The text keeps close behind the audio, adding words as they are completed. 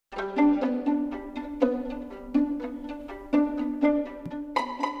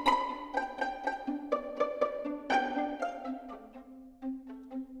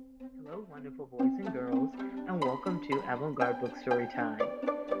Book Story Time.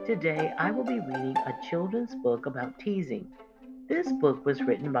 Today I will be reading a children's book about teasing. This book was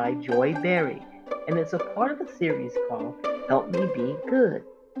written by Joy Berry and it's a part of a series called Help Me Be Good.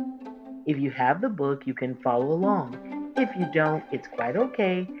 If you have the book, you can follow along. If you don't, it's quite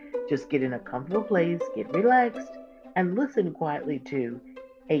okay. Just get in a comfortable place, get relaxed, and listen quietly to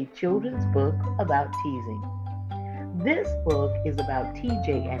a children's book about teasing. This book is about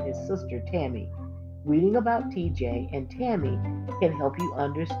TJ and his sister Tammy. Reading about TJ and Tammy can help you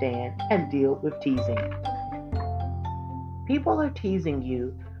understand and deal with teasing. People are teasing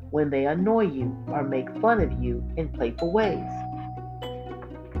you when they annoy you or make fun of you in playful ways.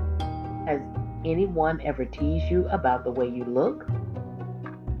 Has anyone ever teased you about the way you look?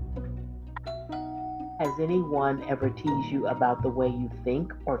 Has anyone ever teased you about the way you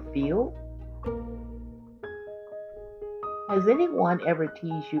think or feel? Has anyone ever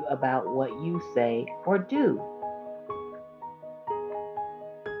teased you about what you say or do?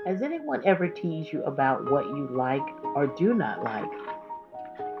 Has anyone ever teased you about what you like or do not like?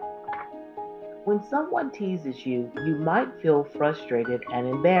 When someone teases you, you might feel frustrated and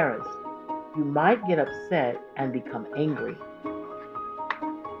embarrassed. You might get upset and become angry.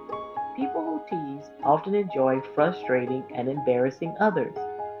 People who tease often enjoy frustrating and embarrassing others.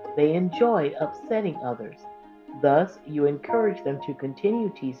 They enjoy upsetting others. Thus, you encourage them to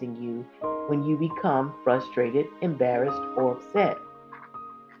continue teasing you when you become frustrated, embarrassed, or upset.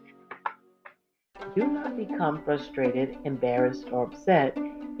 Do not become frustrated, embarrassed, or upset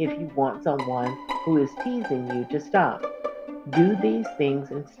if you want someone who is teasing you to stop. Do these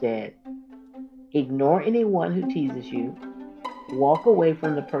things instead. Ignore anyone who teases you. Walk away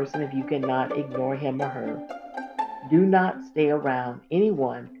from the person if you cannot ignore him or her. Do not stay around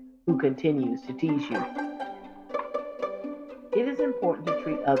anyone who continues to tease you. It is important to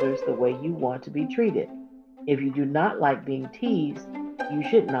treat others the way you want to be treated. If you do not like being teased, you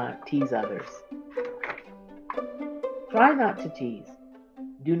should not tease others. Try not to tease.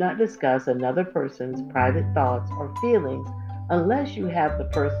 Do not discuss another person's private thoughts or feelings unless you have the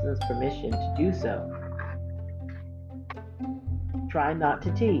person's permission to do so. Try not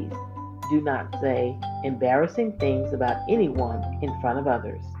to tease. Do not say embarrassing things about anyone in front of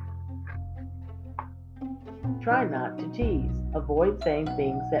others. Try not to tease. Avoid saying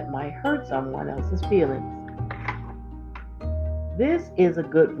things that might hurt someone else's feelings. This is a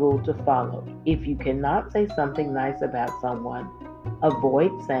good rule to follow. If you cannot say something nice about someone,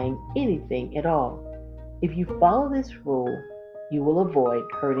 avoid saying anything at all. If you follow this rule, you will avoid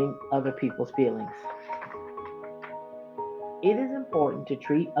hurting other people's feelings. It is important to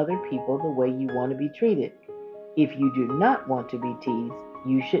treat other people the way you want to be treated. If you do not want to be teased,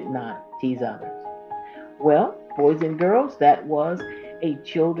 you should not tease others. Well, boys and girls, that was a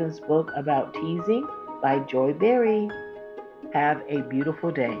children's book about teasing by Joy Berry. Have a beautiful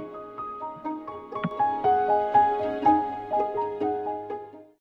day.